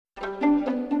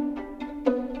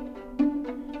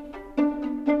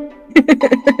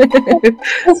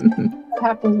What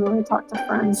happens when we talk to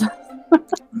friends.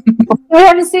 We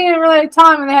haven't seen in a really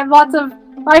time, and they have lots of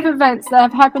life events that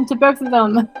have happened to both of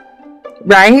them.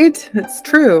 Right? It's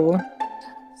true.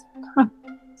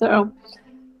 So,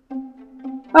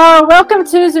 welcome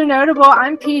to Zoonotable.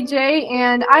 I'm PJ,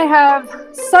 and I have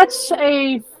such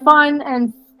a fun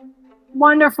and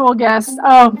wonderful guest.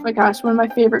 Oh my gosh, one of my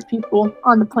favorite people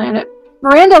on the planet,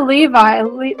 Miranda Levi.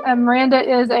 Miranda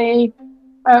is a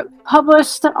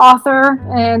published author,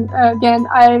 and again,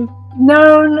 I've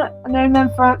known them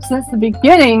since the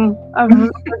beginning of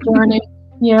the journey.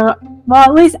 You know, well,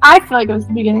 at least I feel like it was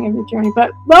the beginning of your journey.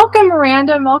 But welcome,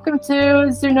 Miranda, and welcome to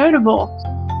Zoonotable.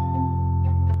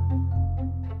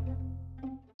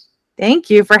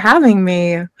 Thank you for having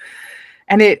me.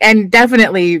 And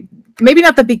definitely, maybe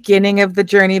not the beginning of the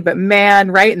journey, but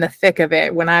man, right in the thick of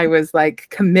it when I was like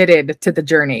committed to the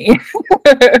journey.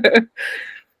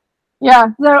 Yeah.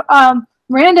 So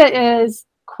Miranda is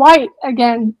quite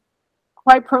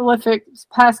prolific this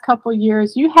past couple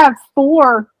years. You have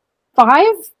four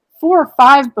or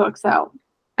five books out.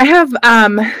 I have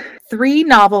 3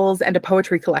 novels and a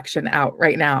poetry collection out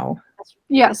right now.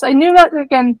 Yes, I knew that.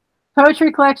 Again,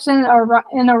 poetry collection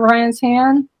in Orion's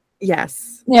Hand.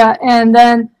 Yes. Yeah, and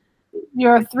then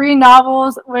your 3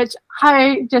 novels, which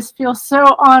I just feel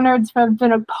so honored to have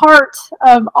been a part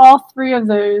of all 3 of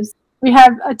those. We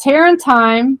have A Tear in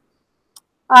Time,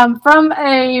 from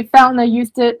a fountain a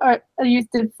youth did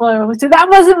flow. So that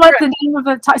wasn't what the name of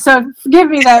the title. So forgive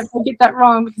me that if I get that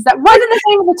wrong, because that wasn't the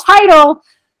name of the title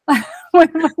when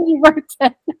you wrote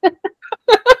it.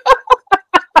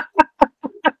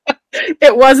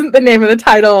 It wasn't the name of the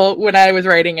title when I was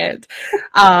writing it.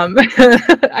 I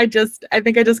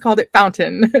think I just called it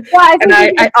Fountain. Yeah, and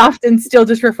I often still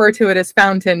just refer to it as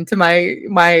Fountain to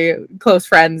my close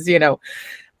friends, you know.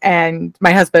 And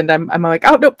my husband, I'm like,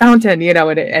 oh no, Fountain, you know,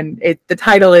 and the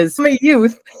title is "My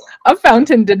Youth, a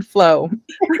Fountain Did Flow."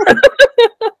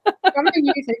 From the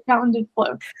youth, a fountain did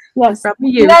flow. Yes, from the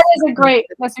youth.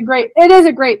 It is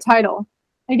a great title.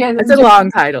 Again, it's a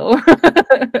long title.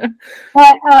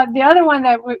 But the other one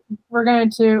that we're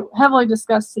going to heavily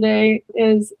discuss today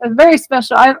is a very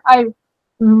special. I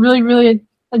really, really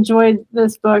enjoyed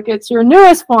this book. It's your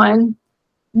newest one,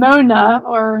 Mona,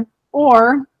 or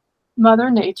Mother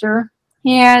Nature.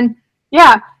 And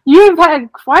yeah, you've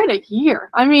had quite a year.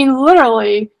 I mean,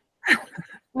 literally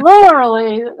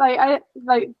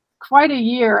like quite a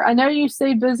year. I know you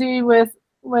stay busy with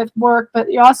work,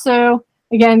 but you also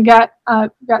again got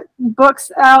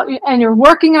books out, and you're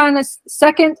working on the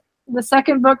second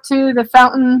book too, the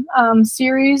Fountain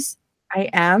series. I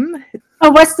am.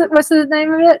 Oh, what's the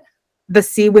name of it? The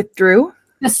Sea Withdrew.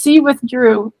 The Sea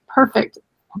Withdrew. Perfect.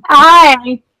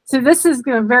 So this is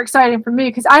very exciting for me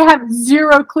because I have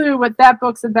zero clue what that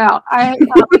book's about. I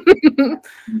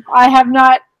have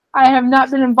not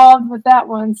been involved with that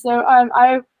one, so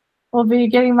I will be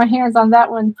getting my hands on that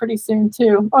one pretty soon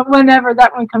too, or whenever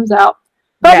that one comes out.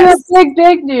 But yes.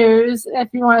 Big news, if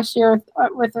you want to share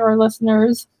with our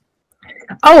listeners.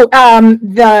 Oh,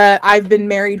 I've been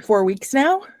married 4 weeks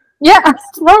now. Yeah,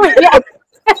 4 weeks. Yeah.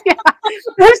 Yeah.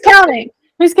 Who's counting?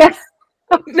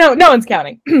 No one's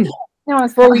counting. No,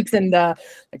 it's 4 weeks and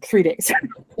like 3 days.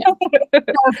 Yeah. So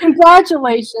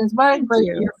congratulations! What a great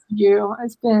year for you.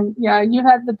 It's been, you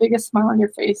have the biggest smile on your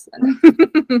face, and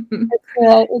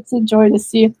it's a joy to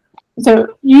see.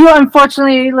 So you,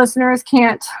 unfortunately, listeners,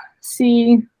 can't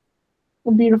see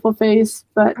the beautiful face,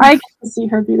 but I get to see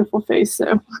her beautiful face.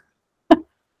 So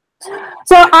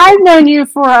I've known you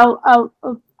for a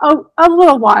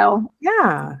little while.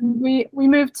 Yeah. We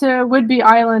moved to Whidbey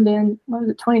Island in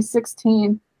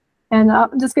 2016. And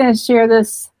I'm just going to share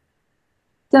this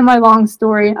semi-long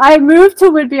story. I moved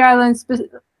to Whidbey Island.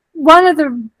 One of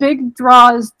the big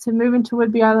draws to moving to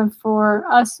Whidbey Island for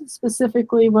us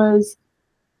specifically was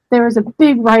there was a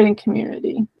big writing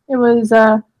community. It was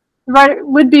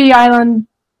Whidbey Island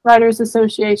Writers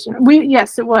Association. It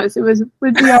was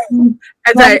Whidbey Island.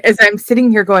 As I'm sitting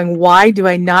here going, why do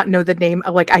I not know the name?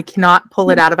 Like I cannot pull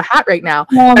it out of a hat right now.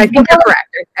 I think you're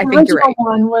correct. I think you're right. The original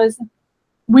one was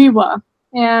WIWA.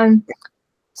 And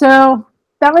so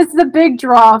that was the big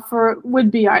draw for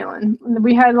Whidbey Island.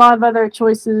 We had a lot of other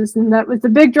choices, and that was the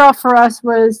big draw for us,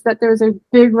 was that there was a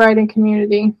big writing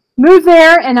community. Moved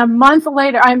there, and a month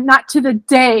later, I'm not to the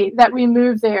day that we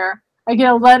moved there, I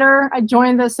get a letter. I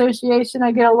joined the association.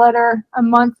 I get a letter a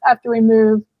month after we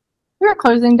moved. We're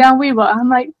closing down WIWA. I'm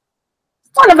like,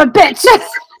 son of a bitch.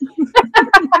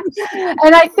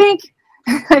 And I think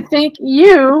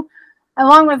you,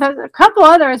 along with a couple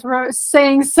others, were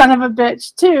saying son of a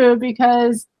bitch too,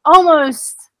 because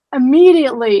almost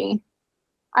immediately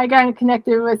I got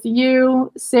connected with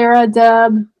you, Sarah,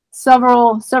 Deb,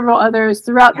 several others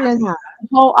throughout the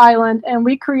whole island, and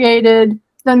we created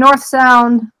the North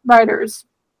Sound Writers.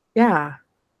 Yeah.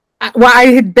 Well, I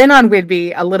had been on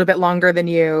Whidbey a little bit longer than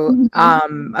you,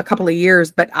 a couple of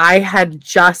years, but I had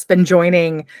just been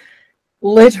joining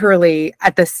literally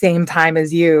at the same time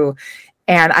as you.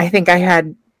 And I think I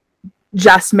had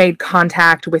just made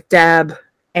contact with Deb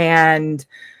and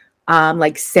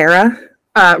like Sarah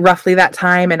roughly that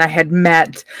time. And I had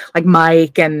met like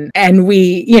Mike and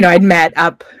we, you know, I'd met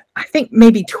up, I think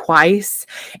maybe twice.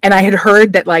 And I had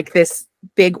heard that like this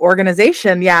big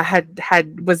organization,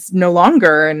 had was no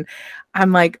longer. And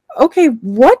I'm like, okay,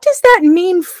 what does that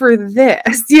mean for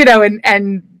this? You know,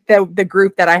 and the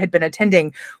group that I had been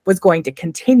attending was going to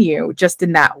continue just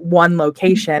in that one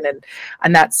location.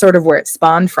 And that's sort of where it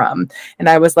spawned from. And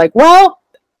I was like, well,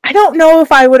 I don't know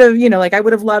if I would have, you know, like I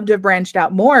would have loved to have branched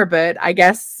out more, but I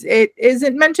guess it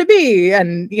isn't meant to be.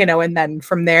 And, you know, and then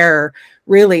from there,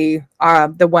 really,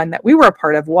 the one that we were a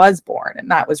part of was born.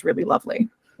 And that was really lovely.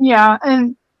 Yeah.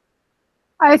 And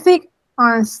I think,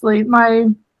 honestly, my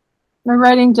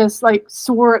writing just like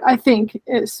soared. I think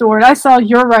it soared. I saw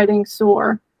your writing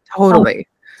soar. Totally.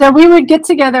 So we would get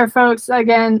together, folks,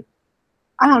 again,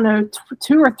 I don't know,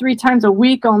 2 or 3 times a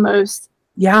week almost.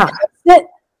 Yeah.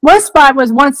 One spot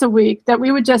was once a week that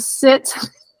we would just sit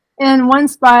in one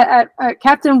spot at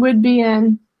Captain Whidbey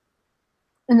Inn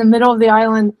in the middle of the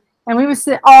island, and we would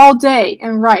sit all day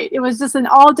and write. It was just an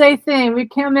all-day thing. We'd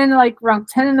come in like around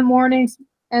 10 in the morning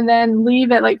and then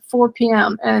leave at like 4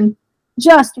 p.m. and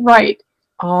just write.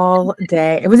 All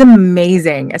day. It was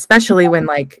amazing, especially when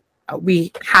like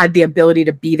we had the ability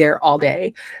to be there all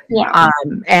day. Yeah.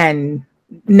 And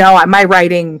no, my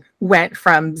writing went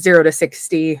from 0 to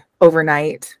 60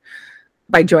 overnight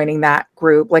by joining that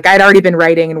group. Like I'd already been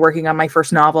writing and working on my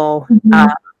first novel.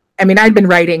 I mean, I'd been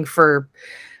writing for,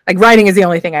 like, writing is the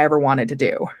only thing I ever wanted to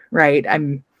do, right?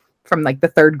 I'm from like the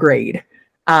 3rd grade.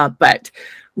 But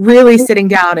really sitting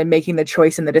down and making the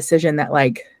choice and the decision that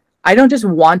like, I don't just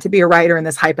want to be a writer in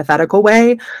this hypothetical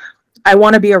way. I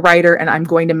want to be a writer and I'm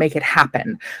going to make it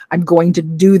happen. I'm going to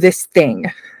do this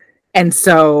thing. And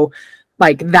so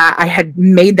like that, I had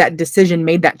made that decision,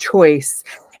 made that choice,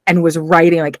 and was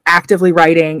writing, like actively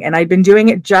writing. And I'd been doing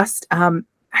it just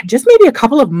maybe a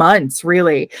couple of months,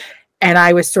 really. And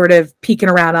I was sort of peeking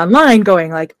around online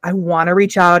going like, I want to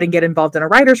reach out and get involved in a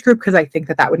writer's group because I think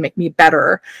that would make me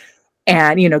better.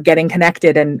 And, you know, getting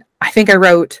connected. And I think I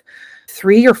wrote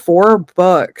 3 or 4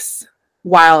 books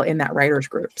while in that writer's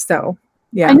group. So,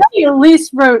 yeah. I know you at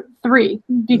least wrote 3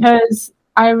 because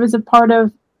I was a part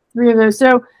of 3 of those.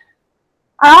 So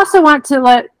I also want to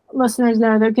let listeners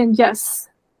know that, again, yes,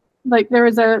 like there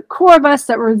was a core of us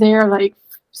that were there like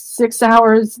 6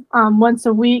 hours once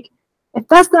a week.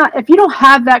 If you don't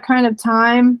have that kind of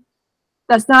time,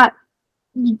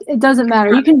 it doesn't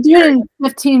matter. You can do it in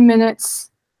 15 minutes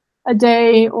a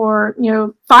day or, you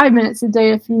know, 5 minutes a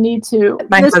day if you need to.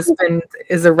 My husband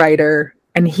is a writer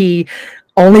and he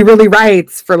only really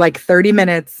writes for like 30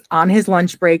 minutes on his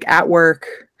lunch break at work,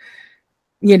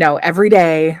 you know, every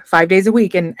day, 5 days a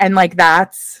week. And like,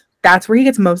 that's where he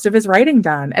gets most of his writing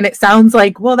done. And it sounds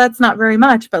like, well, that's not very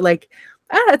much, but like,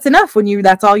 it's enough when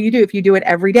that's all you do. If you do it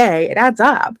every day, it adds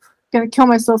up. I'm going to kill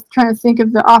myself trying to think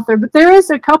of the author, but there is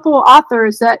a couple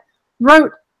authors that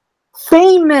wrote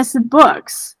famous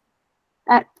books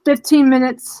at 15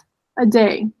 minutes a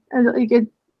day. It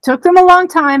took them a long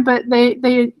time, but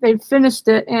they finished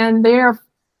it, and there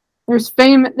are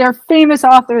famous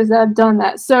authors that have done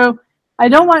that. So I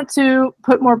don't want to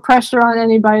put more pressure on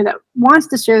anybody that wants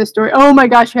to share the story. Oh my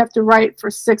gosh, you have to write for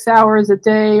 6 hours a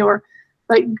day, or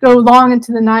like go long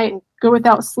into the night and go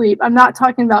without sleep. I'm not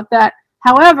talking about that.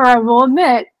 However, I will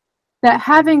admit that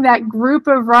having that group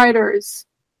of writers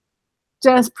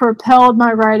just propelled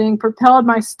my writing, propelled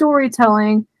my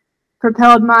storytelling,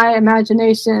 propelled my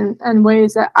imagination in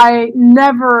ways that I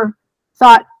never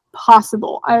thought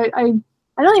possible. I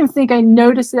don't even think I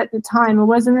noticed it at the time. It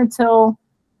wasn't until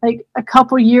like a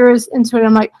couple years into it,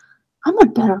 I'm like, I'm a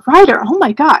better writer. Oh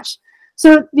my gosh.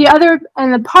 So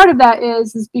the part of that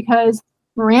is because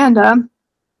Miranda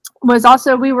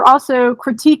we were also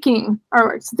critiquing our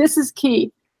works. This is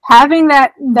key. Having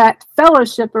that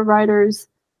fellowship of writers,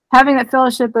 having that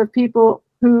fellowship of people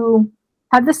who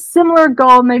have the similar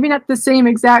goal, maybe not the same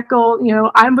exact goal. You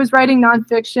know, I was writing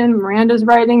nonfiction, Miranda's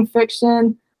writing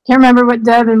fiction. Can't remember what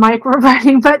Deb and Mike were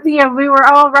writing, but we were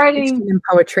all writing in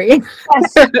poetry.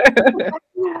 Yes.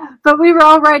 But we were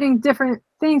all writing different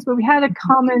things, but we had a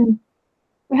common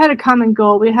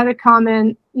goal. We had a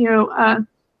common,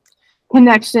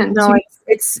 connection. No,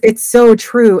 it's so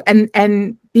true.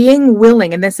 And being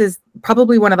willing, and this is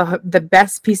probably one of the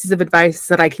best pieces of advice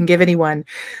that I can give anyone.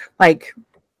 Like,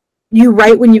 you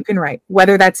write when you can write,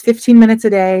 whether that's 15 minutes a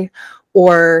day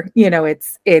or,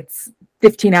 it's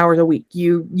 15 hours a week.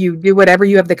 You do whatever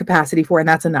you have the capacity for, and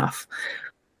that's enough.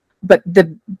 But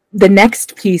the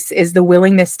next piece is the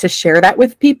willingness to share that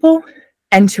with people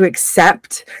and to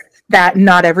accept that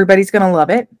not everybody's going to love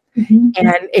it. Mm-hmm.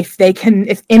 And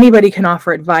if anybody can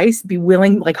offer advice, be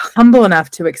willing, like humble enough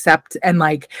to accept and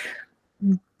like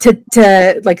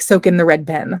to like soak in the red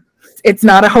pen. It's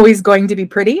not always going to be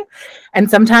pretty. And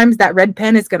sometimes that red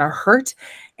pen is going to hurt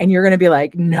and you're going to be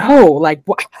like, no, like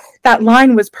that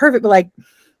line was perfect. But like,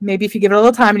 maybe if you give it a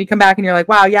little time and you come back and you're like,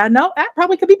 wow, yeah, no, that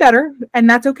probably could be better. And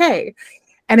that's okay.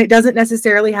 And it doesn't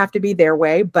necessarily have to be their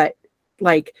way, but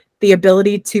like the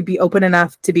ability to be open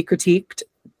enough to be critiqued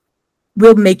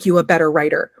will make you a better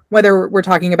writer, whether we're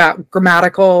talking about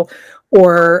grammatical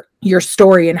or your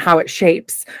story and how it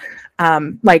shapes.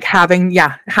 Like having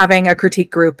a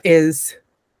critique group is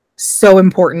so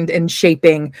important in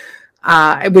shaping,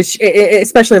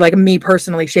 especially like me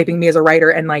personally, shaping me as a writer,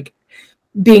 and like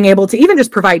being able to even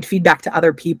just provide feedback to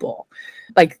other people,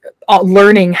 like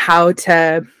learning how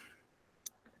to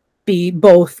be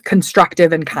both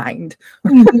constructive and kind.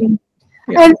 Mm-hmm.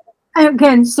 Yeah. And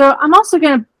again, so I'm also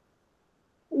going to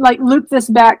like loop this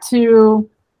back to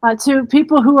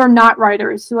people who are not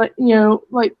writers, like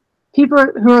people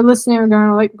who are listening are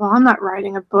going like, well, I'm not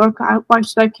writing a book. Why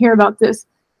should I care about this?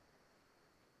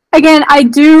 Again,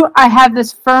 I have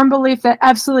this firm belief that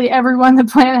absolutely everyone on the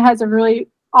planet has a really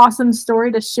awesome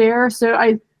story to share. So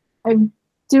I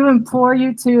do implore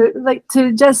you to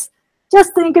just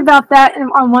think about that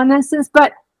on one instance.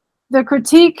 But the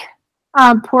critique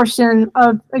portion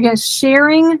of, again,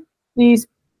 sharing these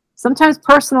sometimes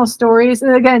personal stories,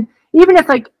 and again, even if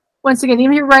even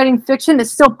if you're writing fiction,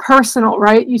 it's still personal,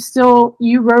 right?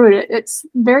 You wrote it. It's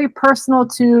very personal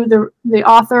to the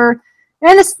author,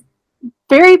 and it's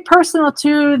very personal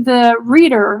to the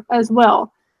reader as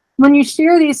well. When you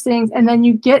share these things and then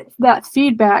you get that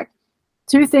feedback,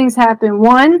 two things happen.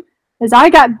 One is I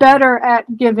got better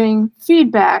at giving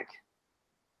feedback,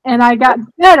 and I got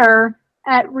better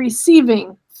at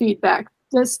receiving feedback.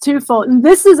 That's twofold. And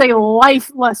this is a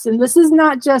life lesson. This is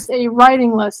not just a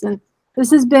writing lesson. This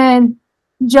has been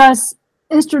just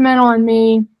instrumental in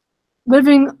me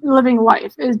living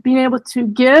life, is being able to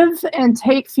give and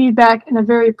take feedback in a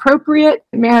very appropriate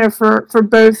manner for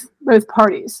both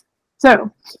parties. So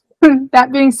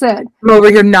that being said, I'm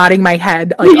over here nodding my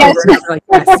head like, yes. Over and over, like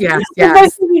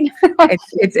yes.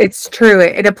 It's true.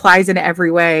 It applies in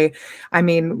every way. I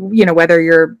mean, whether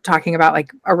you're talking about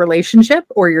like a relationship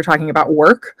or you're talking about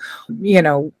work, we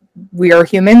are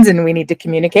humans and we need to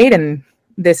communicate, and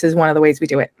this is one of the ways we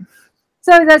do it.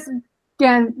 So that's,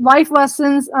 again, life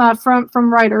lessons from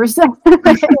writers.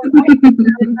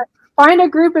 Find a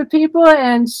group of people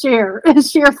and share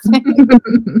things. Get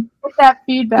that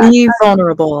feedback. Be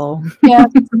vulnerable. Yeah.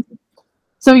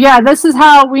 So yeah, this is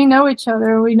how we know each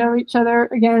other. We know each other,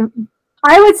 again,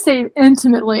 I would say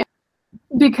intimately,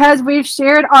 because we've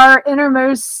shared our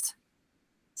innermost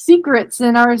secrets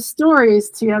and our stories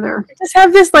together. I just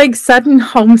have this like sudden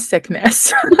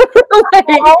homesickness.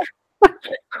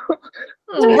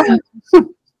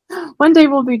 One day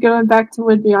we'll be going back to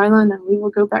Woodby Island, and we will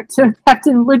go back to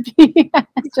Captain Woodby.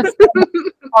 Just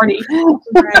party,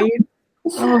 right?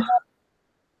 Oh,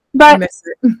 but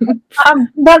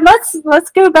but let's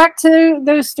go back to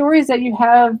those stories that you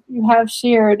have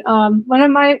shared. One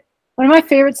of my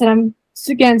favorites, and I'm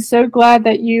again so glad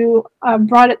that you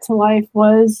brought it to life,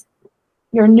 was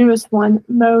your newest one,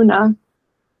 Mona.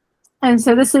 And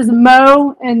so this is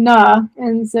Mo and Na,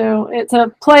 and so it's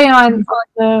a play on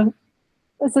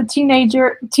it's a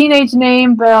teenage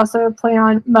name, but also a play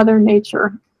on Mother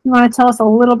Nature. You want to tell us a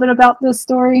little bit about this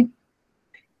story?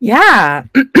 Yeah.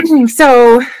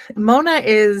 So Mona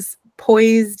is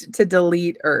poised to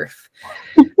delete Earth.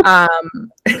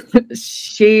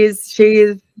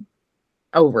 She's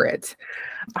over it.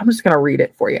 I'm just gonna read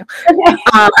it for you.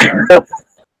 Okay.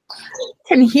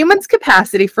 Can humans'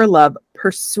 capacity for love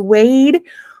persuade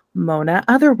Mona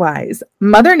otherwise?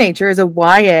 Mother Nature is a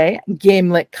YA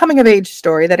gamelit coming-of-age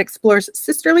story that explores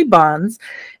sisterly bonds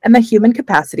and the human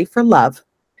capacity for love.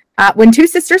 When two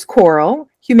sisters quarrel,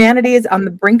 humanity is on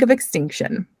the brink of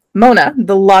extinction. Mona,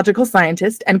 the logical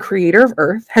scientist and creator of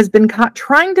Earth, has been caught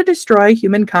trying to destroy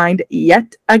humankind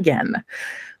yet again.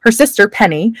 Her sister,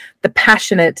 Penny, the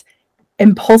passionate,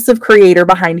 impulsive creator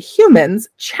behind Humans,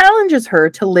 challenges her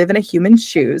to live in a human's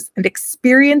shoes and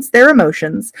experience their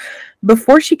emotions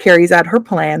before she carries out her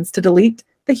plans to delete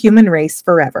the human race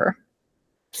forever.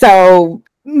 So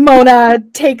Mona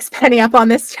takes Penny up on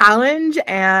this challenge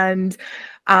and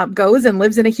goes and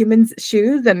lives in a human's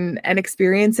shoes and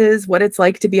experiences what it's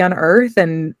like to be on Earth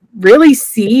and really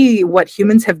see what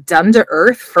humans have done to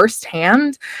Earth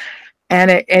firsthand. And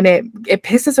it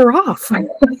pisses her off.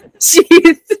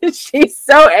 she's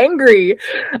so angry.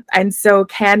 And so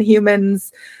can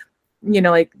humans,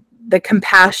 like the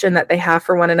compassion that they have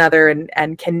for one another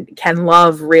and can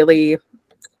love really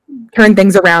turn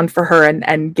things around for her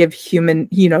and give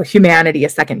humanity a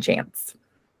second chance.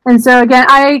 And so again,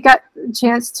 I got a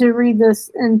chance to read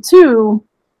this in two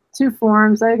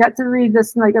forms. I got to read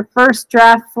this in like a first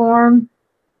draft form,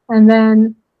 and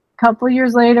then a couple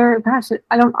years later, gosh,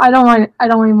 don't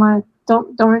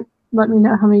let me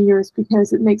know how many years,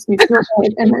 because it makes me feel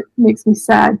bad and it makes me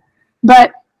sad.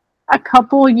 But a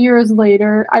couple years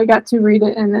later, I got to read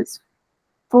it in its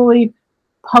fully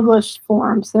published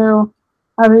form. So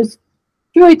I was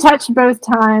really touched both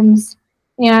times.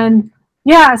 And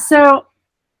yeah, so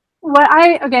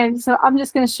I'm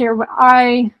just going to share what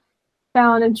I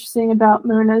found interesting about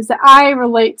Mona is that I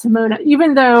relate to Mona.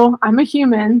 Even though I'm a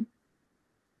human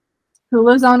who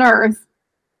lives on Earth,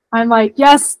 I'm like,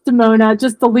 yes, to Mona,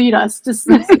 just delete us. Just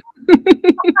start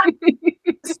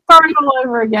all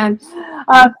over again.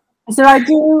 So I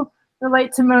do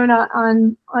relate to Mona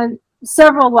on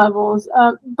several levels.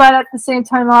 But at the same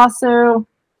time, also,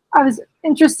 I was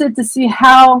interested to see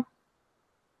how,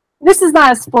 this is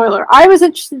not a spoiler, I was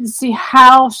interested to see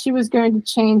how she was going to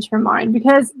change her mind,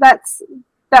 because that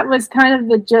was kind of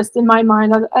the gist in my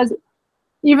mind. As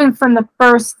even from the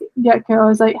first get-go, I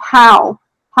was like, how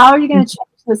are you going to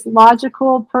change this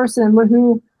logical person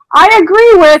who I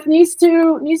agree with needs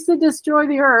to destroy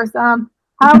the Earth? How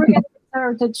are we going to get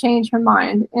her to change her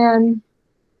mind? And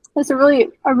it's a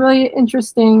really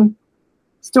interesting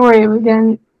story.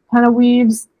 Again, kind of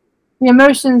weaves the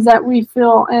emotions that we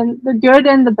feel, and the good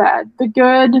and the bad,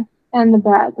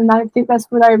 And I think that's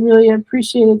what I really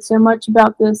appreciated so much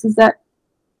about this, is that,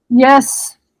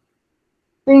 yes,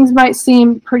 things might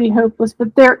seem pretty hopeless,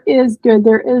 but there is good,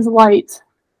 there is light,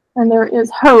 and there is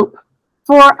hope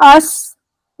for us.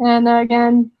 And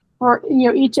again, for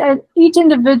each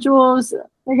individual's,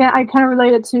 again, I kind of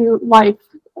relate it to life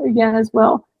again as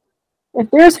well. If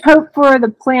there's hope for the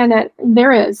planet,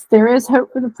 there is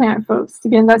hope for the planet, folks.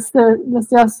 Again, that's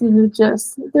the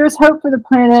gist. If there's hope for the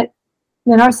planet,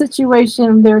 then our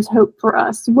situation, there's hope for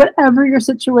us. Whatever your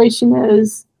situation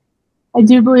is, I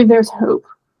do believe there's hope.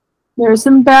 There's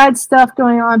some bad stuff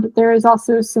going on, but there is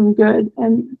also some good.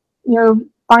 And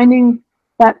finding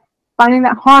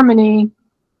that harmony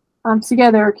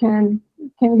together can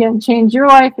again change your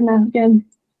life, and then again,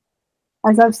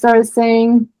 as I've started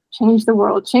saying, change the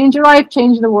world. Change your life,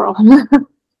 change the world.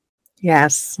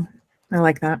 Yes, I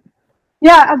like that.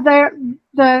 Yeah,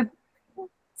 the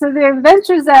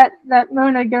adventures that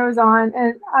Mona goes on,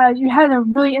 and you had a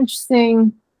really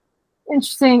interesting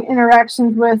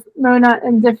interactions with Mona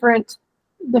in different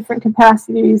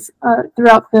capacities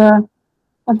throughout the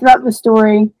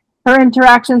story. Her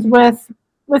interactions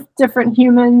with different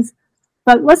humans.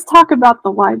 But let's talk about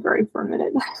the library for a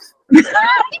minute.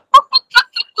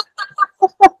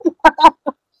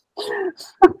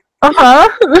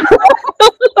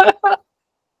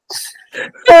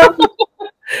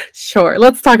 Sure,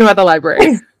 let's talk about the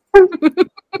library.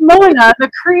 Mona, the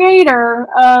creator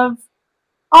of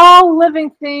all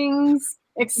living things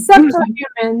except for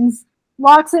humans,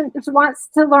 wants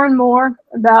to learn more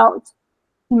about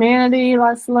humanity,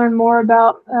 wants to learn more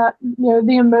about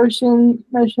the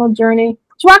emotional journey.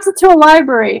 She walks into a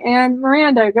library, and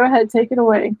Miranda, go ahead, take it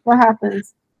away. What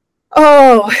happens?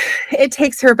 Oh, it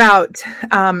takes her about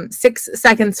 6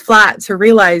 seconds flat to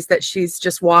realize that she's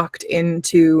just walked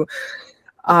into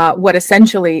what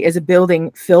essentially is a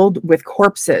building filled with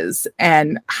corpses.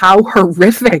 And how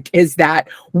horrific is that?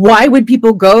 Why would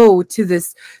people go to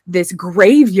this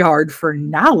graveyard for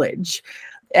knowledge?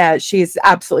 She's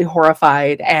absolutely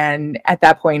horrified, and at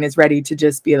that point is ready to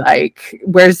just be like,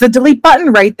 where's the delete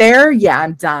button? Right there? Yeah,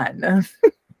 I'm done.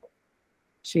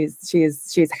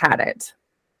 she's had it.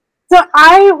 So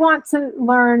I want to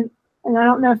learn, and I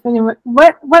don't know if anyone,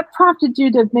 what prompted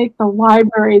you to make the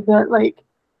library the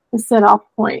set off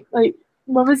point? Like,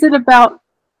 what was it about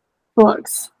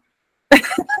books? What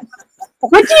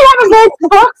do you have against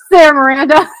books there,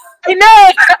 Miranda? I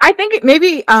know. I think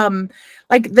maybe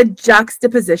like the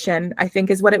juxtaposition, I think,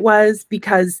 is what it was,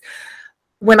 because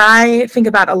when I think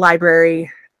about a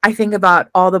library, I think about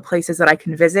all the places that I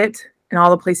can visit and all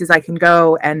the places I can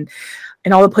go and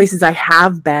all the places I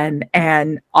have been,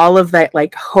 and all of that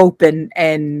like hope and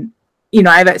I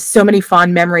have so many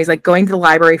fond memories. Like going to the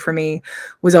library for me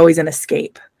was always an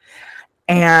escape.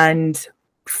 And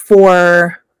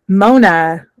for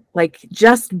Mona, like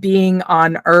just being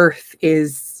on Earth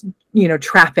is,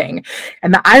 trapping.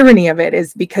 And the irony of it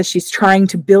is because she's trying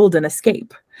to build an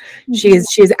escape. Mm-hmm.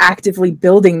 She is actively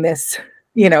building this,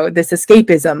 this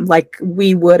escapism like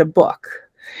we would a book.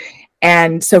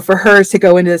 And so for her to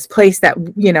go into this place that,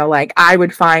 like I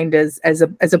would find as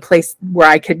a place where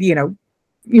I could,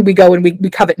 we go and we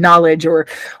covet knowledge or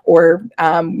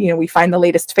we find the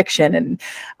latest fiction and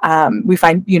we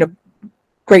find,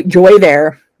 great joy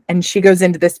there. And she goes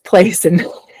into this place and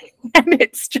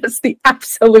it's just the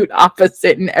absolute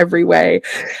opposite in every way.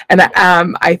 And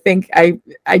I think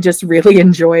I just really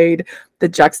enjoyed the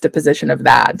juxtaposition of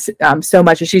that so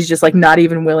much. She's just like not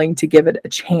even willing to give it a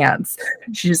chance.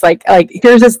 She's just like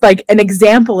here's this like an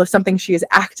example of something she is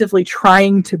actively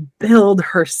trying to build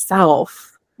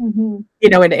herself, mm-hmm.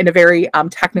 In a very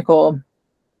technical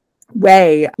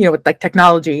way, with like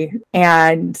technology,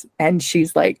 and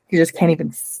she's like, you just can't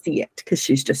even see it because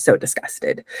she's just so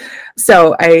disgusted.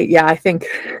 So I think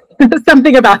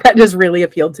something about that just really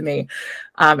appealed to me,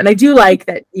 and I do like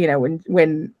that,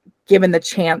 when given the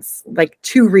chance like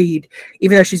to read,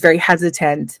 even though she's very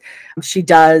hesitant, she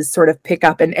does sort of pick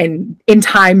up and in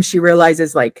time she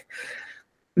realizes like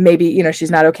maybe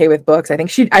she's not okay with books. I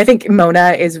think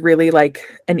Mona is really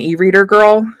like an e-reader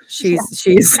girl. She's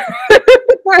she's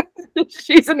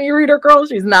an e-reader girl.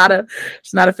 She's not a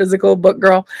physical book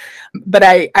girl, but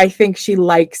I think she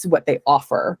likes what they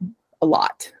offer a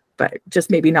lot, but just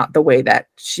maybe not the way that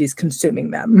she's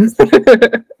consuming them. I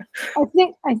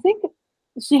think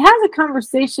she has a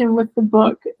conversation with the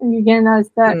book, and again, as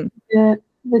that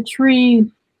the tree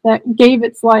that gave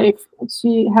its life,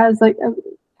 she has like a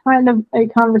kind of a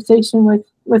conversation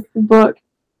with the book,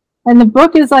 and the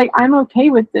book is like, I'm okay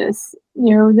with this.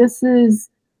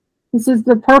 This is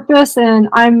the purpose, and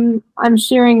I'm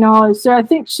sharing knowledge. So I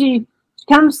think she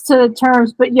comes to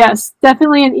terms, but yes,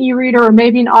 definitely an e-reader or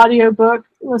maybe an audiobook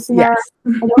listener. Yes.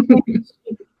 I don't think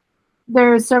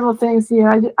there are several things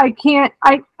here.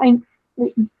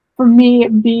 For me,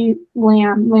 it'd be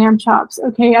lamb chops.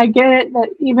 Okay, I get it that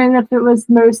even if it was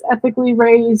the most ethically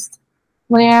raised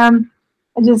lamb,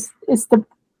 it's the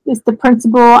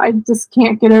principle. I just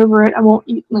can't get over it. I won't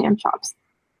eat lamb chops.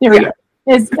 There we go.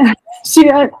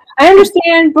 I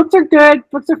understand books are good,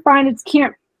 books are fine. It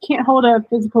can't hold a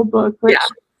physical book, which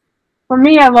for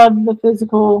me, I love the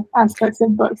physical aspects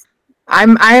of books.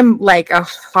 I'm like a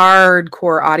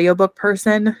hardcore audiobook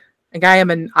person. Like I am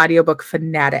an audiobook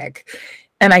fanatic,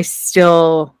 and I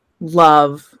still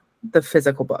love the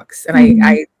physical books. And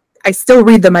mm-hmm. I still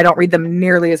read them. I don't read them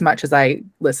nearly as much as I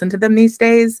listen to them these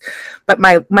days, but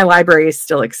my library is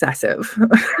still excessive.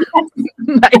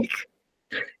 Like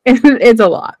it's a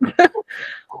lot.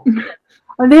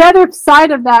 The other side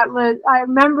of that was, I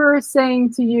remember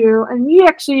saying to you, and you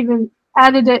actually even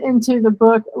added it into the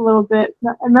book a little bit.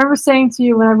 I remember saying to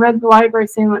you when I read the library,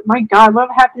 saying, like, my God, what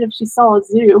would happen if she saw a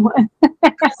zoo?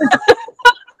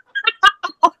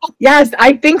 Yes,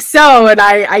 I think so. And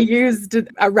I used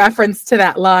a reference to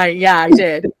that line. Yeah, I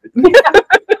did.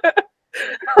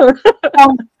 Well,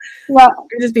 it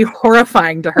would just be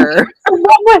horrifying to her.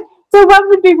 So what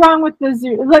would be wrong with the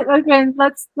zoo? Again,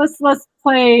 let's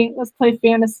play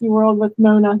fantasy world with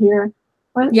Mona here.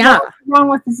 What's wrong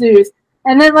with the zoos?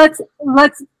 And then let's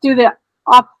do the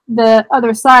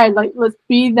other side. Like, let's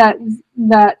be that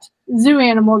zoo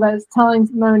animal that is telling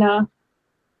Mona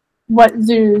what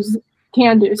zoos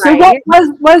can do. So right.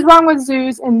 What is wrong with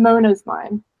zoos in Mona's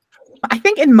mind? I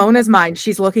think in Mona's mind,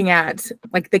 she's looking at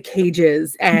like the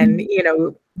cages, and mm-hmm.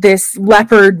 This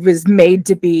leopard was made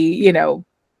to be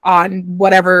on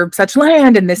whatever such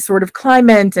land in this sort of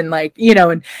climate, and like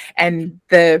and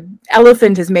the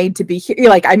elephant is made to be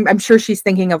like, I'm sure she's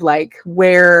thinking of like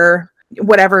where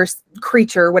whatever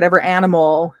creature, whatever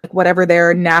animal, whatever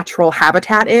their natural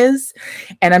habitat is,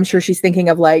 and I'm sure she's thinking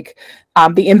of like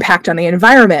the impact on the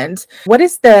environment. What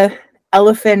is the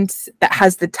elephant that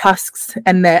has the tusks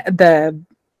and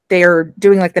they're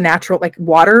doing like the natural like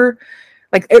water,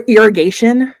 like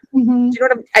irrigation? Mm-hmm. Do you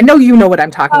know I know you know what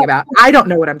I'm talking about. I don't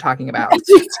know what I'm talking about.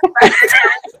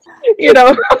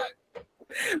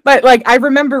 But like I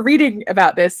remember reading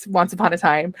about this once upon a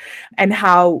time, and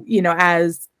how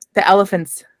as the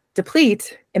elephants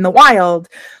deplete in the wild,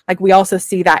 like we also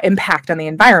see that impact on the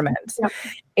environment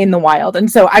in the wild. And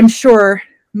so I'm sure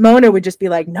Mona would just be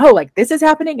like, no, like this is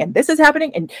happening and this is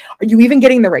happening, and are you even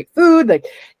getting the right food? Like,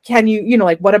 can you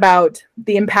like, what about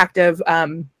the impact of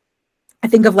I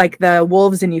think of like the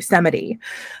wolves in Yosemite.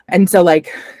 And so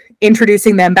like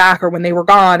introducing them back or when they were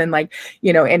gone, and like,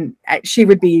 you know, and she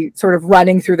would be sort of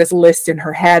running through this list in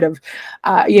her head of,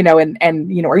 you know,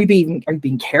 and you know, are you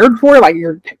being cared for? Like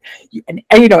and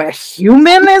you know, a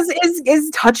human is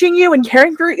touching you and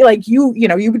caring for you. Like you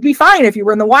know, you would be fine if you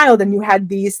were in the wild and you had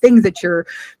these things at your,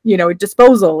 you know,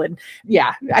 disposal. And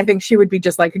yeah, I think she would be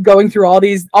just like going through all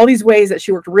these ways that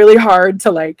she worked really hard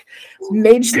to like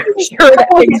make sure that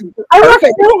things were I worked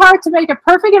really hard to make a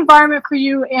perfect environment for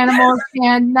you animals,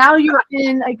 and now you're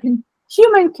in a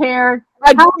human care.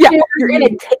 How you're in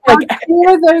it. How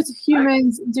dare those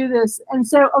humans do this? And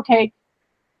so, okay,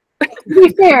 to be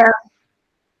fair,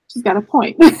 she's got a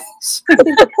point. But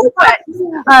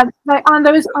on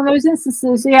those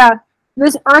instances, yeah,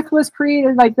 this Earth was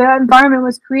created, like the environment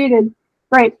was created,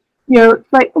 right? You know,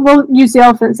 like we'll use the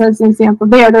elephants as an example.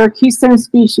 They're a keystone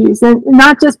species, and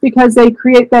not just because they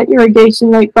create that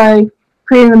irrigation, like by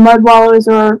creating the mud wallows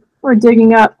or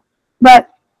digging up, but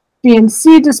being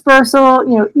seed dispersal,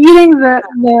 you know, eating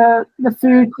the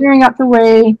food, clearing up the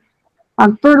way,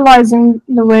 fertilizing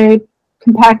the way,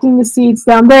 compacting the seeds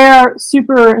down. They are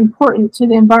super important to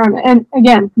the environment. And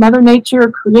again, Mother Nature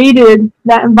created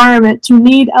that environment to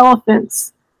need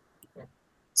elephants.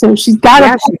 So she's got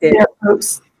to be there,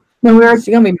 folks. She's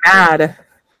gonna be mad.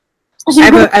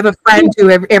 I have a friend who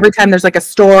every time there's like a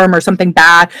storm or something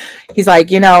bad, he's like,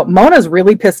 you know, Mona's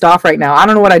really pissed off right now. I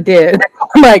don't know what I did.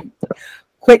 I'm like,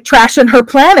 quit trashing her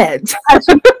planet.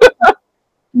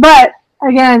 But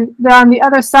again, they're on the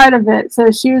other side of it. So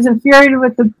she was infuriated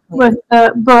with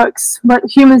the books, what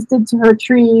humans did to her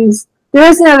trees. There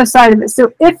is another side of it.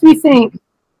 So if you think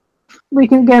we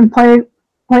can again play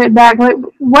it back, like,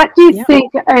 what do you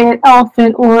think an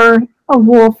elephant or a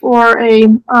wolf or a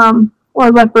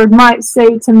leopard might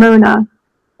say to Mona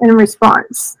in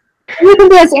response? You can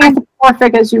be as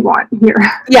anthropomorphic as you want here.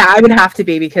 Yeah, I would have to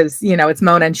be, because, you know, it's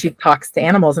Mona and she talks to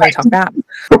animals and I talk back.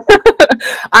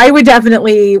 I would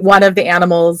definitely, one of the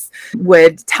animals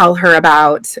would tell her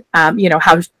about, you know,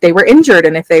 how they were injured,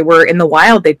 and if they were in the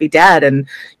wild, they'd be dead, and,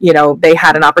 you know, they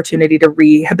had an opportunity to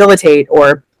rehabilitate.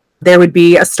 Or there would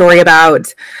be a story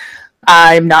about,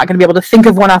 I'm not going to be able to think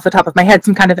of one off the top of my head,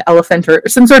 some kind of elephant or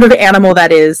some sort of animal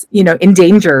that is, you know,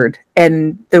 endangered.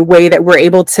 And the way that we're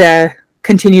able to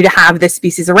continue to have this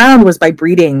species around was by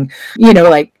breeding. You know,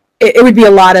 like it would be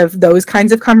a lot of those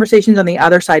kinds of conversations on the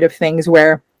other side of things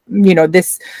where, you know,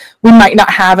 we might not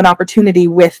have an opportunity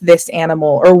with this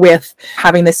animal or with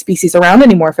having this species around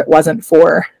anymore if it wasn't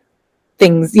for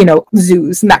things, you know,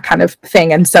 zoos and that kind of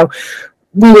thing. And so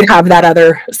we would have that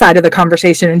other side of the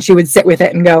conversation, and she would sit with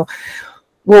it and go,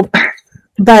 well,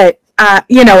 but,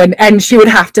 you know, and she would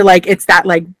have to, like, it's that,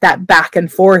 like, that back and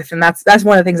forth. And that's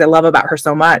one of the things I love about her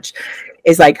so much,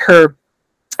 is like her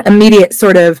immediate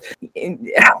sort of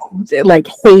like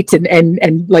hate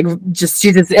and like just,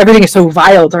 everything is so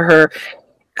vile to her,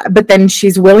 but then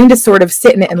she's willing to sort of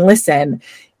sit in it and listen.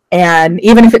 And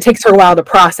even if it takes her a while to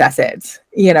process it,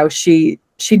 you know, she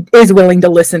is willing to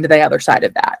listen to the other side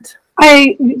of that.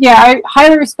 I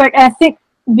highly respect. I think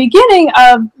the beginning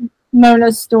of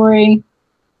Mona's story,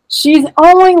 she's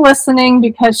only listening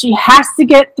because she has to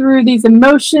get through these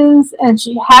emotions and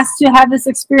she has to have this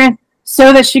experience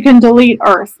so that she can delete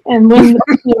Earth. And when,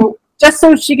 you know, just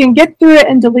so she can get through it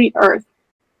and delete Earth.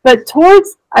 But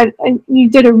you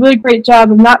did a really great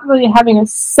job of not really having a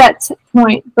set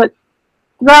point, but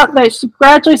throughout that, she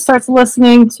gradually starts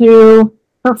listening to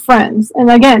her friends. And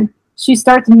again, she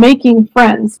starts making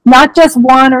friends, not just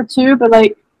one or two, but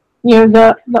like, you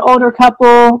know, the older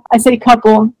couple, I say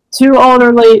couple, two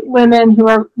older women who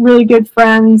are really good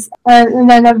friends, and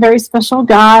then a very special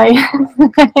guy,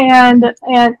 and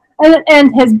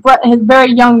his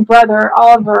very young brother,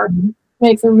 Oliver,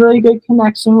 makes a really good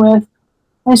connection with.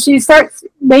 And she starts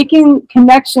making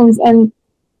connections and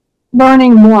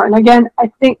learning more. And again,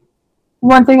 I think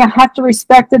one thing I have to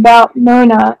respect about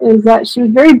Mona is that she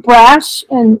was very brash,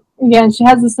 and again, she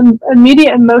has this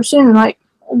immediate emotion, like,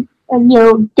 you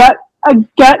know, a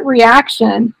gut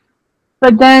reaction,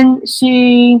 but then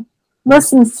she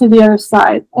listens to the other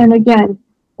side. And again,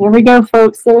 there we go,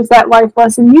 folks. There's that life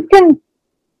lesson. You can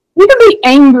be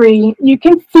angry. You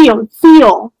can feel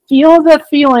the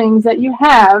feelings that you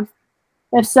have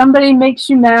if somebody makes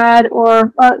you mad,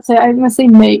 or I'm going to say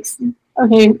makes.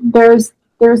 Okay, there's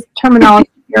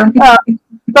terminology here.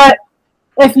 But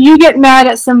if you get mad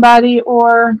at somebody,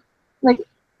 or like,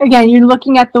 again, you're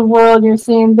looking at the world, you're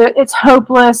seeing that it's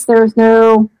hopeless, there's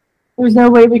no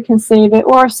way we can save it,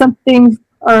 or some things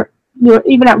are, you know,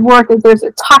 even at work, if there's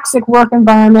a toxic work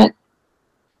environment,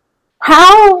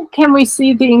 how can we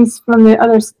see things from the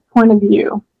other's point of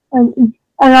view? And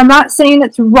I'm not saying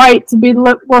it's right to be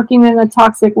working in a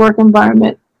toxic work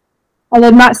environment, And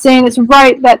I'm not saying it's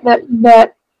right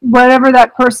that whatever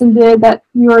that person did that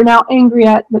you are now angry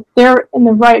at, that they're in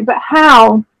the right. But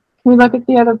how can we look at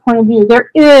the other point of view?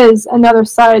 There is another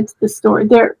side to the story.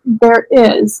 There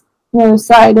is another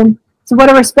side. And so what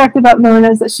I respect about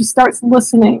Mona is that she starts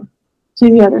listening to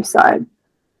the other side.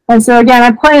 And so again,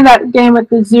 I'm playing that game with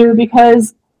the zoo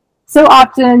because so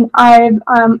often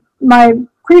my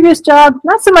previous job,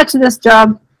 not so much this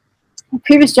job, the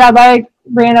previous job I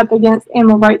ran up against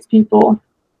animal rights people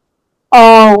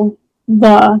all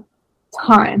the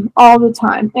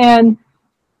time. And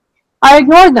I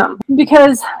ignored them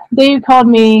because they called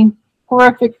me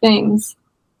horrific things.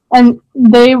 And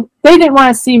they didn't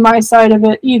want to see my side of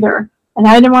it either. And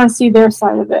I didn't want to see their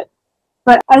side of it.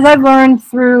 But as I've learned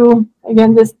through,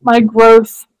 again, my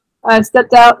growth, I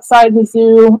stepped outside the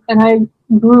zoo and I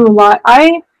grew a lot.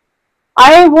 I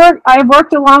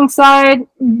worked alongside,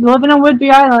 living on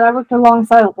Whidbey Island, I worked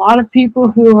alongside a lot of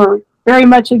people who were very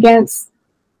much against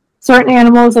certain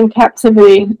animals in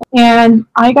captivity. And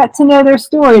I got to know their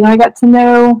story, and I got to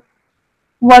know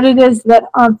what it is that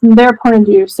from their point of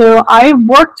view. So I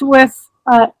worked with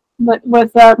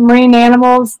marine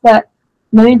animals that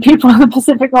many people in the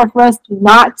Pacific Northwest do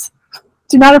not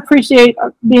appreciate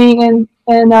being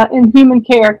in human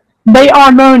care. They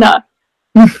are Mona.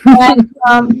 And,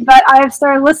 but I've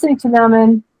started listening to them,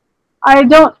 and I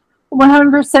don't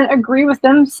 100% agree with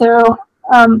them. So,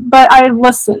 but I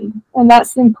listen, and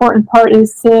that's the important part.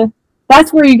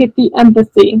 That's where you get the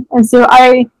empathy. And so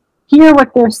I hear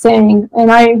what they're saying, and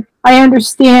I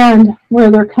understand where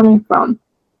they're coming from,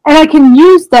 and I can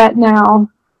use that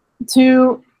now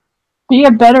to be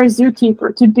a better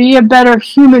zookeeper, to be a better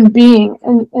human being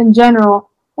in general,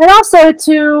 and also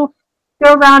to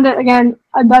go around it again,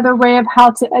 another way of how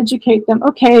to educate them.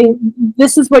 Okay,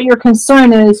 this is what your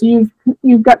concern is.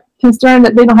 You've got concern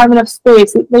that they don't have enough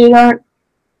space, that they aren't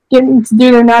getting to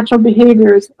do their natural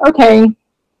behaviors. Okay,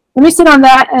 let me sit on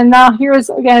that, and now here's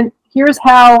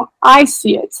how I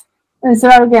see it. And so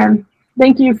again,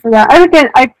 thank you for that.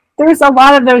 There's a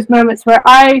lot of those moments where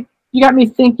you got me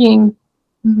thinking,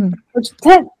 which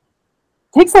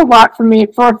takes a lot for me,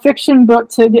 for a fiction book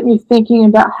to get me thinking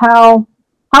about how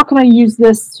can I use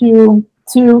this to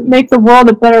make the world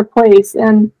a better place.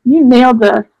 And you nailed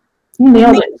it.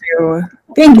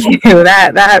 Thank you.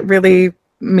 That really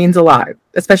means a lot,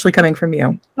 especially coming from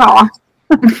you. Aw.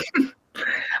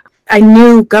 I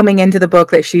knew coming into the book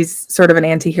that she's sort of an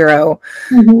anti-hero.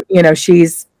 Mm-hmm. You know,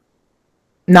 she's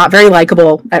not very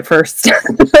likable at first,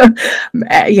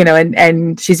 you know,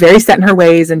 and she's very set in her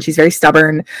ways, and she's very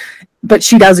stubborn, but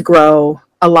she does grow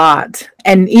a lot.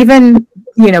 And even,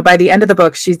 you know, by the end of the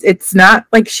book, it's not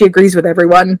like she agrees with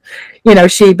everyone, you know,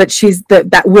 but she's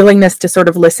that willingness to sort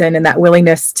of listen, and that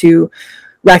willingness to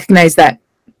recognize that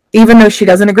even though she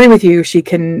doesn't agree with you, she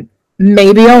can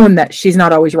maybe own that she's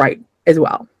not always right as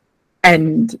well.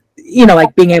 And, you know,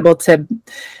 like being able to,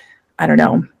 I don't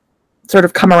know, sort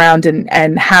of come around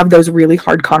and have those really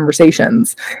hard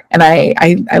conversations. And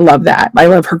I love that. I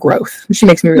love her growth. She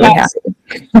makes me really happy.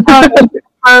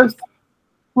 Growth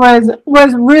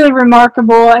was really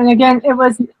remarkable. And again, it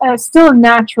was still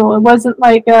natural. It wasn't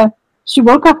like she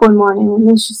woke up one morning and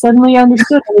then she suddenly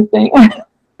understood everything.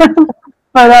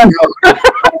 But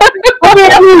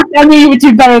I mean, you would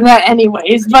do better than that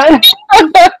anyways. But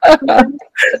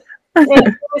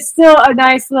it was still a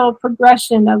nice little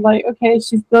progression of like, okay,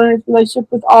 she's building this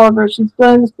relationship with Oliver. She's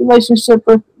building this relationship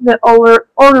with the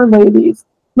older ladies,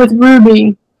 with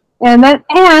Ruby, and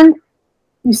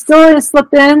you still didn't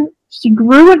slip in. She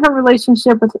grew in her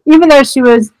relationship with, even though she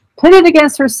was pitted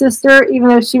against her sister, even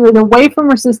though she was away from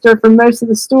her sister for most of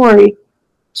the story,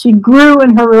 she grew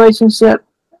in her relationship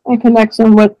and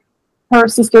connection with her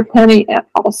sister Penny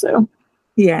also.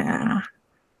 Yeah.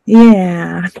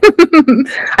 I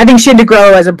think she had to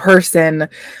grow as a person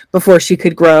before she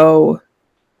could grow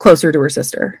closer to her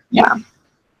sister. Yeah.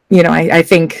 You know, I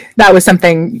think that was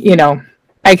something, you know,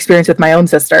 I experienced with my own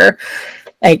sister.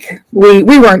 Like, we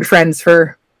weren't friends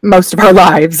for most of our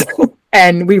lives,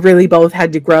 and we really both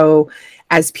had to grow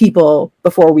as people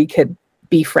before we could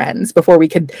be friends, before we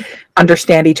could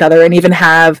understand each other, and even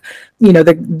have, you know,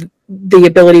 the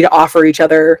ability to offer each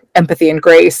other empathy and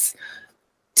grace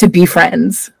to be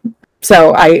friends.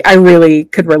 So I really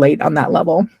could relate on that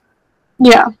level.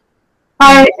 Yeah.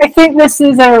 I think this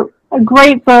is a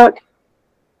great book,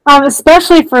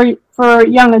 especially for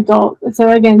young adult. So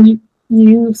again,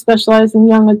 you specialize in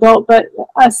young adult, but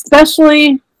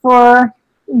especially for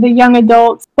the young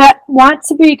adults that want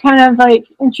to be kind of like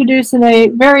introduced in a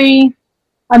very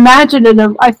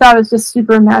imaginative, I thought it was just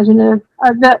super imaginative,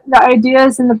 the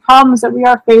ideas and the problems that we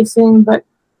are facing, but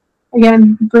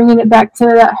again, bringing it back to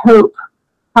that hope.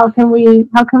 How can we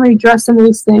address some of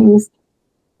these things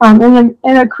in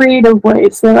a creative way?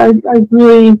 So I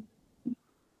really,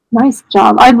 nice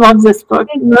job. I love this book.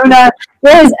 Mona,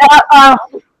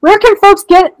 where can folks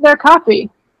get their copy?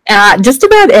 Just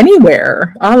about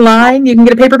anywhere online. You can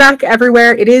get a paperback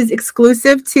everywhere. It is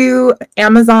exclusive to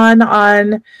Amazon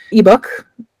on ebook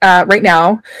right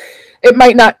now. It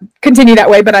might not continue that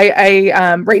way, but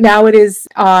I right now it is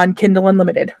on Kindle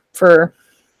Unlimited for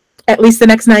at least the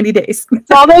next 90 days.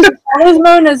 So all those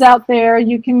Monas out there,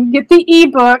 you can get the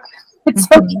ebook. It's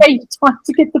okay. You just want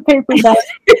to get the paperback.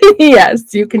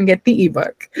 Yes, you can get the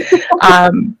ebook.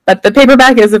 But the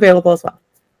paperback is available as well.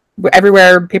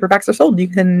 Everywhere paperbacks are sold, you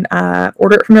can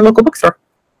order it from your local bookstore.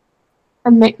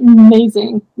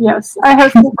 Amazing. Yes, I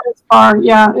have seen this far.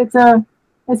 Yeah,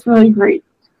 it's really great.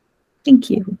 Thank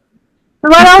you.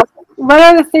 What else? What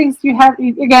other things do you have?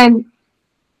 Again,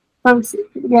 folks.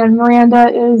 Again, Miranda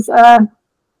is a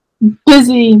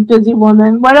busy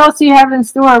woman. What else do you have in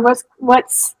store?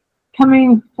 What's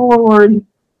coming forward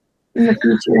in the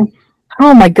future?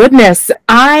 Oh my goodness,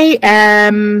 I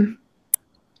am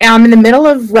in the middle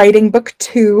of writing book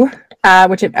 2,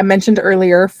 which I mentioned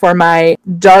earlier, for my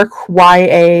dark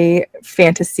YA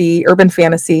fantasy, urban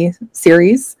fantasy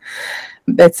series.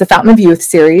 It's a Fountain of Youth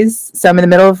series. So I'm in the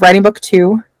middle of writing book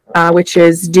 2, which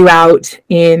is due out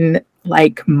in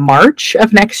like March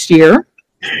of next year.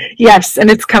 Yes, and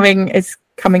it's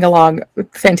coming along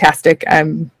fantastic.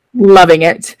 I'm loving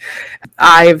it.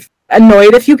 I've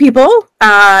annoyed a few people.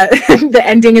 The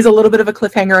ending is a little bit of a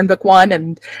cliffhanger in book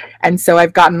 1, and so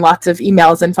I've gotten lots of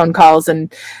emails and phone calls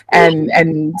and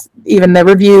even the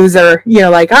reviews are,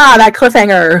 like, that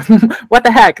cliffhanger, what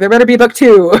the heck, there better be book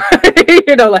 2.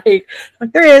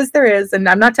 Like there is, and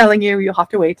I'm not telling you, you'll have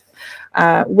to wait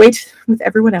with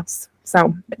everyone else.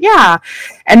 So yeah,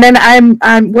 and then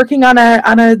I'm working on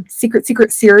a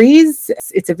secret series.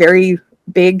 It's a very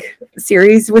big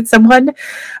series with someone.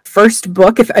 First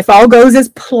book, if all goes as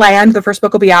planned, the first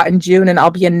book will be out in June, and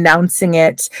I'll be announcing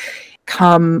it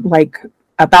come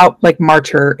about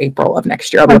March or April of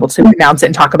next year. I'll be able to announce it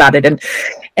and talk about it, and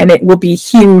it will be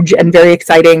huge and very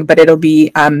exciting. But it'll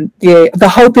be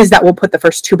the hope is that we'll put the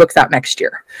first 2 books out next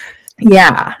year.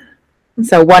 Yeah,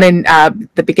 so one in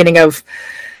the beginning of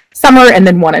summer, and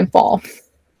then one in fall.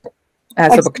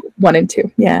 So book 1 and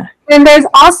 2, yeah. And there's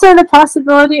also the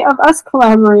possibility of us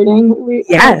collaborating.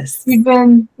 Yes, we've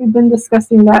been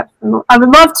discussing that. I would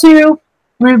love to.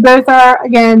 We both are,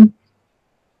 again,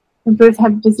 we both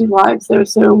have busy lives though,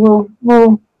 so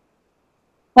we'll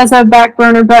that's our back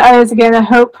burner. But as again, a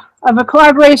hope of a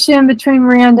collaboration between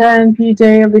Miranda and PJ.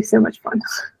 It'll be so much fun.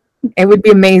 It would be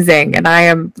amazing, and I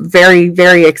am very,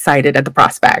 very excited at the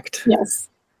prospect. Yes.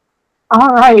 All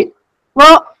right.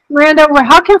 Well, Miranda,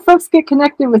 how can folks get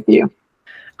connected with you?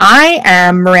 I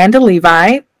am Miranda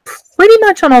Levi, pretty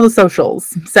much on all the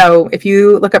socials. So if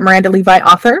you look up Miranda Levi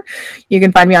author, you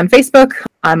can find me on Facebook.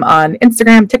 I'm on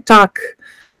Instagram, TikTok,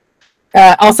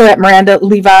 also at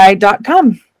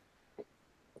mirandalevi.com.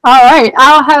 All right.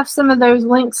 I'll have some of those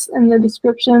links in the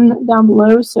description down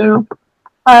below, so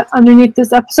underneath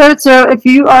this episode. So if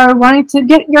you are wanting to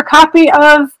get your copy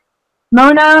of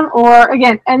Mona, or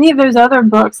again, any of those other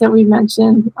books that we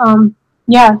mentioned,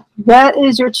 that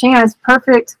is your chance.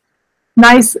 Perfect,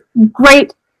 nice,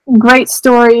 great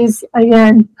stories,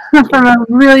 again, from a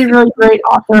really, really great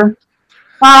author.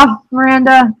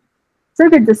 Miranda, so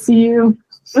good to see you.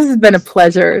 This has been a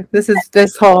pleasure. This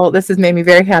has made me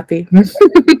very happy. And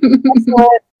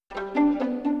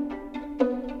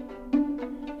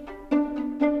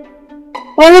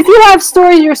if you have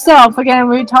stories yourself, again,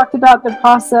 we talked about the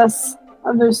process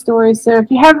of those stories. So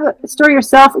if you have a story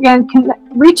yourself, again, can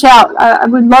reach out. I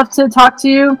would love to talk to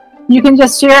you. You can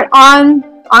just share it on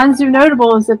Zoo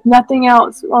Notables, if nothing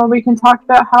else, or we can talk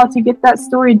about how to get that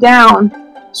story down,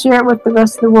 share it with the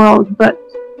rest of the world. But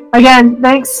again,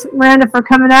 thanks, Miranda, for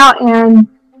coming out. And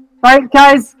all right,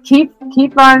 guys, keep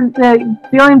on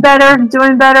feeling better,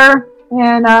 doing better,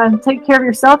 and take care of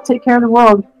yourself, take care of the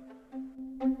world.